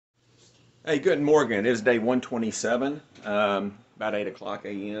Hey, good morning. It is day 127, about 8 o'clock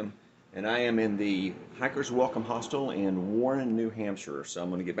a.m., and I am in the Hikers Welcome Hostel in Warren, New Hampshire. So I'm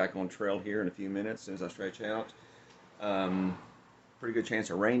going to get back on trail here in a few minutes as soon as I stretch out. Um, Pretty good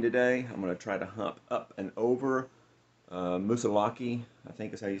chance of rain today. I'm going to try to hump up and over Moosilauke, I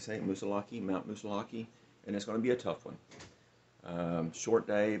think is how you say it, Moosilauke, Mount Moosilauke, and it's going to be a tough one. Short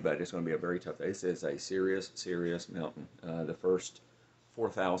day, but it's going to be a very tough day. This is a serious mountain. The first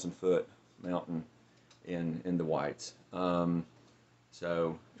 4,000 foot mountain in the Whites.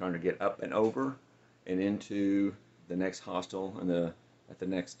 So trying to get up and over and into the next hostel and at the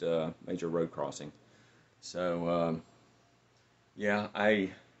next major road crossing. So yeah,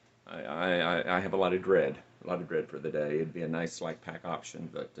 I have a lot of dread for the day. It'd be a nice like pack option,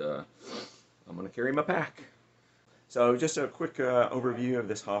 but I'm gonna carry my pack. So just a quick overview of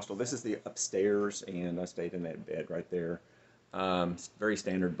this hostel. This is the upstairs, and I stayed in that bed right there. Very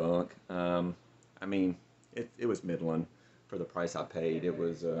standard bunk. I mean, it was middling for the price I paid. It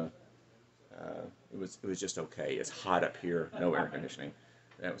was just okay. It's hot up here, no air conditioning.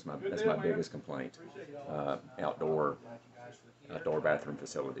 That's my biggest complaint. Outdoor bathroom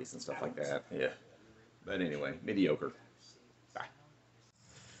facilities and stuff like that. Yeah. But anyway, mediocre. Bye.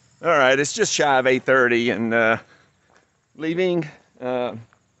 All right, it's just shy of 8:30, and leaving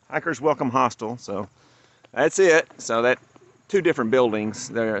Hikers Welcome Hostel. So that's it. So that two different buildings.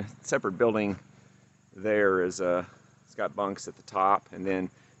 The separate building there is it's got bunks at the top, and then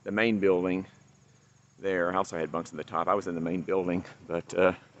the main building there also had bunks at the top. I was in the main building, but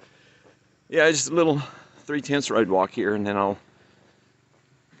yeah, just a little 3/10 road walk here, and then I'll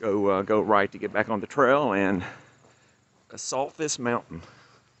go right to get back on the trail and assault this mountain.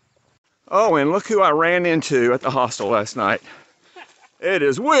 Oh, and look who I ran into at the hostel last night. It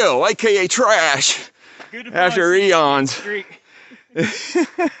is Will, aka Trash. After eons.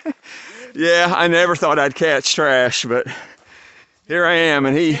 Yeah, I never thought I'd catch Trash, but here I am,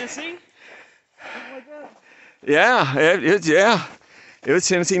 and he. Tennessee? Yeah, it was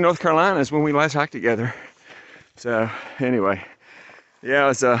Tennessee, North Carolina is when we last hiked together. So anyway, yeah,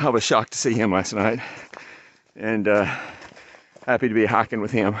 I was shocked to see him last night, and happy to be hiking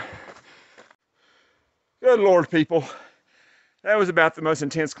with him. Good Lord, people. That was about the most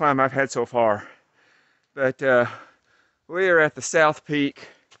intense climb I've had so far. But we are at the south peak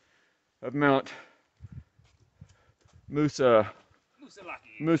of Mount Moosilauke.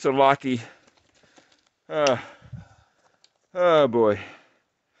 Oh boy.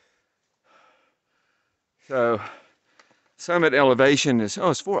 So summit elevation is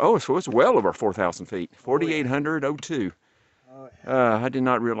it's well over 4,000 feet. 4,802. I did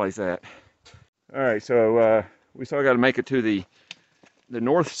not realize that. All right, so we still got to make it to the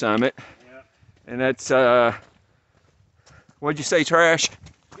north summit, and that's what'd you say, Trash?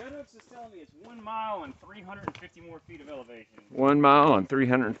 GoodHooks is telling me it's 1 mile and 350 more feet of elevation. 1 mile and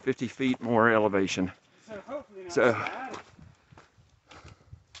 350 feet more elevation. So hopefully not So bad.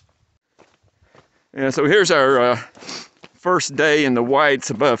 yeah, so here's our first day in the Whites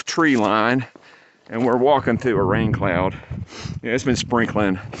above tree line, and we're walking through a rain cloud. Yeah, it's been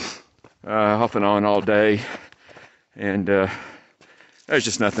sprinkling off and on all day, and there's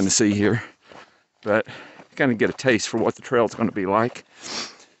just nothing to see here, but kind of get a taste for what the trail's going to be like.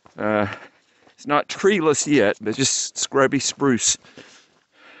 It's not treeless yet, but just scrubby spruce.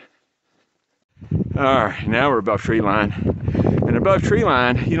 All right, now we're above tree line, and above tree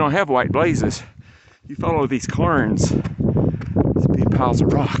line you don't have white blazes. You follow these cairns, these big piles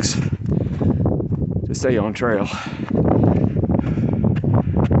of rocks, to stay on trail.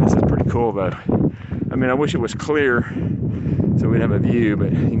 This is pretty cool though. I mean, I wish it was clear so we'd have a view,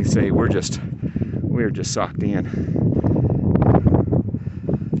 but you can see we're just socked in.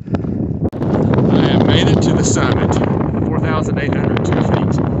 I have made it to the summit, 4,802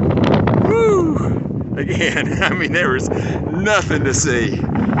 feet. Woo! Again, I mean, there is nothing to see,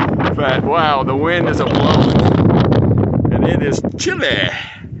 but wow, the wind is a-blowing, and it is chilly.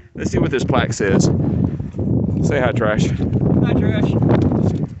 Let's see what this plaque says. Say hi, Trash. Hi, Trash.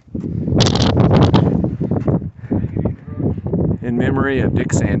 In memory of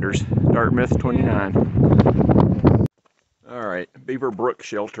Dick Sanders, Dartmouth 29. All right, Beaver Brook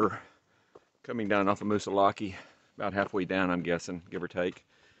Shelter coming down off of Moosilauke, about halfway down, I'm guessing, give or take.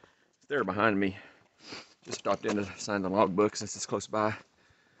 It's there behind me. Just stopped in to sign the logbook since it's close by.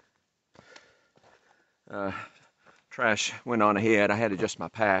 Trash went on ahead. I had to adjust my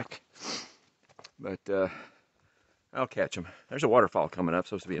pack, but I'll catch him. There's a waterfall coming up,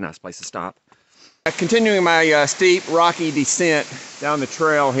 supposed to be a nice place to stop. Continuing my steep, rocky descent down the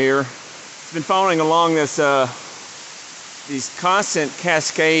trail here. It's been following along this these constant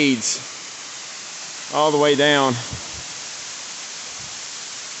cascades all the way down.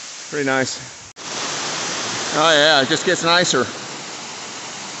 Pretty nice. Oh yeah, it just gets nicer.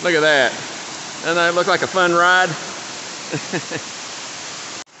 Look at that. Doesn't that look like a fun ride?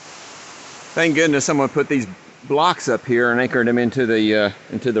 Thank goodness someone put these blocks up here and anchored them into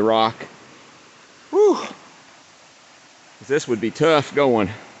the rock. Whew. This would be tough going.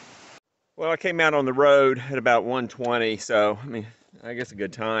 Well, I came out on the road at about 1:20, so I mean, I guess a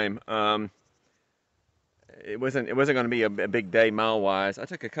good time. It wasn't going to be a big day mile-wise. I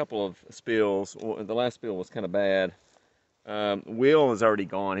took a couple of spills. The last spill was kind of bad. Will is already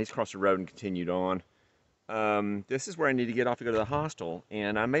gone. He's crossed the road and continued on. This is where I need to get off to go to the hostel,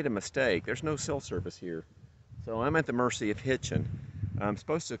 and I made a mistake. There's no cell service here, so I'm at the mercy of hitching. I'm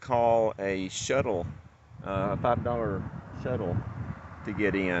supposed to call a shuttle, a $5 shuttle, to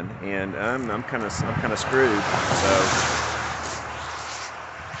get in, and I'm kind of screwed. So.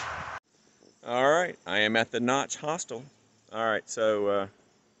 All right, I am at the Notch Hostel. All right, so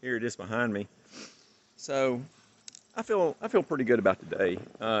here it is behind me. So I feel pretty good about today.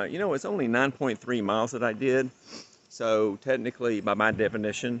 You know, it's only 9.3 miles that I did, so technically, by my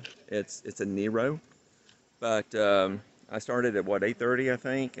definition, it's a Nero. But I started at what, 8:30, I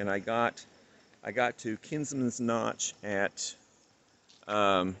think, and I got to Kinsman Notch at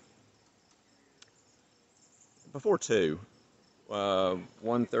before 2.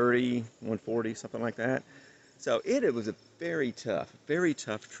 1:30, 1:40, something like that. So it was a very tough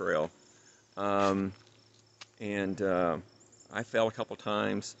trail. And I fell a couple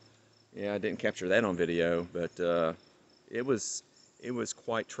times. Yeah, I didn't capture that on video, but it was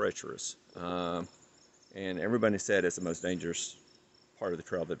quite treacherous. And everybody said it's the most dangerous part of the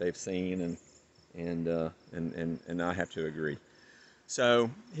trail that they've seen, and I have to agree. So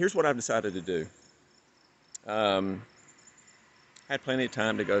here's what I've decided to do. Had plenty of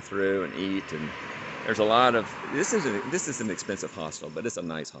time to go through and eat, and there's a lot of this is an expensive hostel, but it's a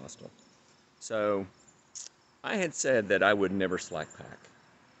nice hostel. So I had said that I would never slack pack.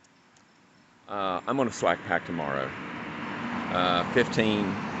 I'm going to slack pack tomorrow. 16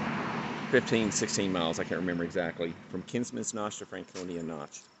 miles, I can't remember exactly, from Kinsman Notch to Franconia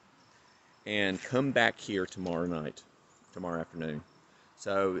Notch, and come back here tomorrow afternoon.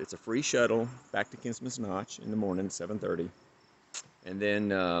 So it's a free shuttle back to Kinsman Notch in the morning, 7:30. And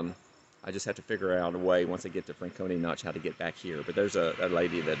then I just have to figure out a way once I get to Franconia Notch how to get back here. But there's a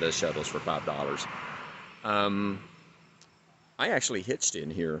lady that does shuttles for $5. I actually hitched in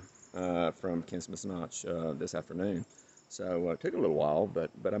here from Kinsman Notch this afternoon. So it took a little while,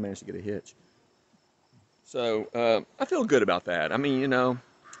 but I managed to get a hitch. So I feel good about that. I mean, you know,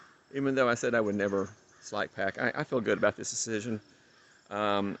 even though I said I would never slack pack, I feel good about this decision.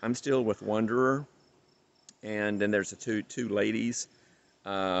 I'm still with Wanderer. And then there's the two ladies,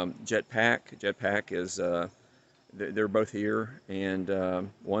 Jetpack is, they're both here, and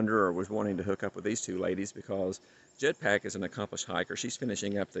Wanderer was wanting to hook up with these two ladies because Jetpack is an accomplished hiker. She's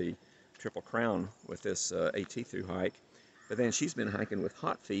finishing up the Triple Crown with this AT Thru-Hike, but then she's been hiking with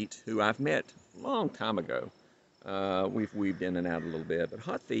Hot Feet, who I've met a long time ago. We've weaved in and out a little bit, but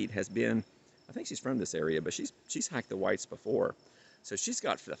Hot Feet has been, I think she's from this area, but she's hiked the Whites before, so she's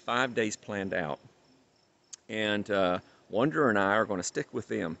got the 5 days planned out. And Wanderer and I are going to stick with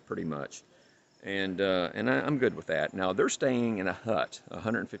them pretty much, and I'm good with that. Now they're staying in a hut, a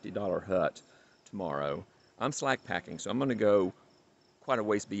 $150 hut tomorrow. I'm slack packing, so I'm going to go quite a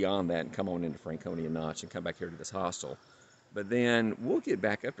ways beyond that and come on into Franconia Notch and come back here to this hostel. But then we'll get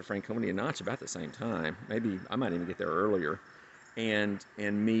back up to Franconia Notch about the same time. Maybe I might even get there earlier, and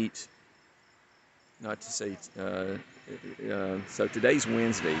meet. Not to say. So today's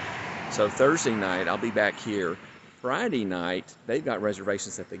Wednesday. So Thursday night, I'll be back here. Friday night, they've got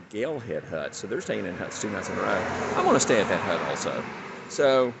reservations at the Galehead Hut. So they're staying in huts 2 nights in a row. I want to stay at that hut also.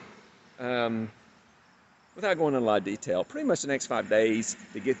 So, without going into a lot of detail, pretty much the next 5 days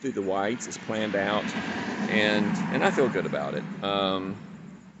to get through the Whites is planned out. And I feel good about it. The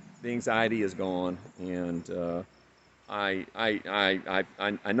anxiety is gone. And I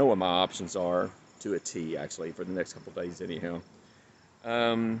know what my options are to a T, actually, for the next couple days anyhow.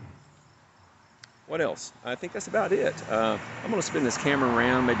 What else? I think that's about it. I'm going to spin this camera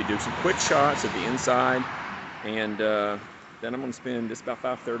around, maybe do some quick shots of the inside, and then I'm going to spend, it's about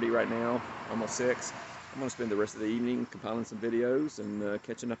 5:30 right now, almost 6. I'm going to spend the rest of the evening compiling some videos and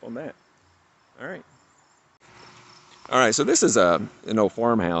catching up on that. All right. All right, so this is an old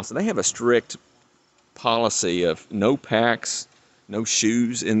farmhouse, and they have a strict policy of no packs, no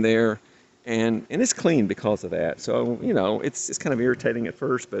shoes in there. And it's clean because of that. So, you know, it's kind of irritating at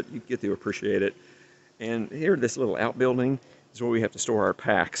first, but you get to appreciate it. And here, this little outbuilding is where we have to store our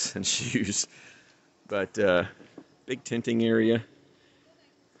packs and shoes. But big tenting area.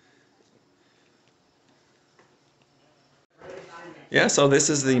 Yeah, so this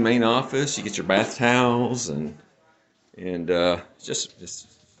is the main office. You get your bath towels and just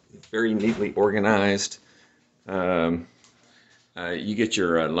very neatly organized. You get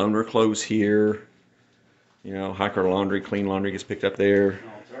your loaner clothes here. You know, hiker laundry, clean laundry gets picked up there.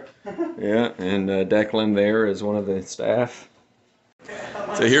 Yeah, and Declan there is one of the staff.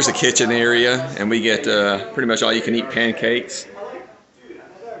 So here's a kitchen area, and we get pretty much all you can eat pancakes.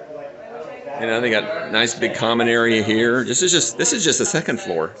 You know, they got nice big common area here. This is just the second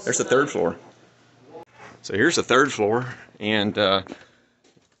floor. There's the third floor. So here's the third floor, and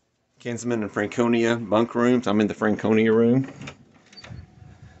Kinsman and Franconia bunk rooms. I'm in the Franconia room.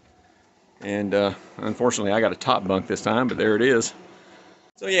 And unfortunately, I got a top bunk this time, but there it is.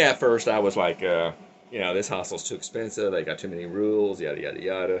 So yeah, at first I was like, you know, this hostel's too expensive. They got too many rules, yada yada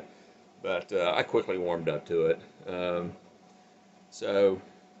yada. But I quickly warmed up to it. So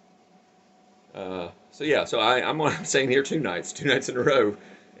yeah, so I'm staying here 2 nights in a row,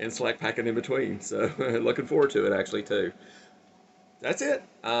 and select packing in between. So looking forward to it actually too. That's it.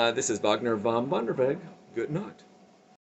 This is Wagner von Bonderweg. Good night.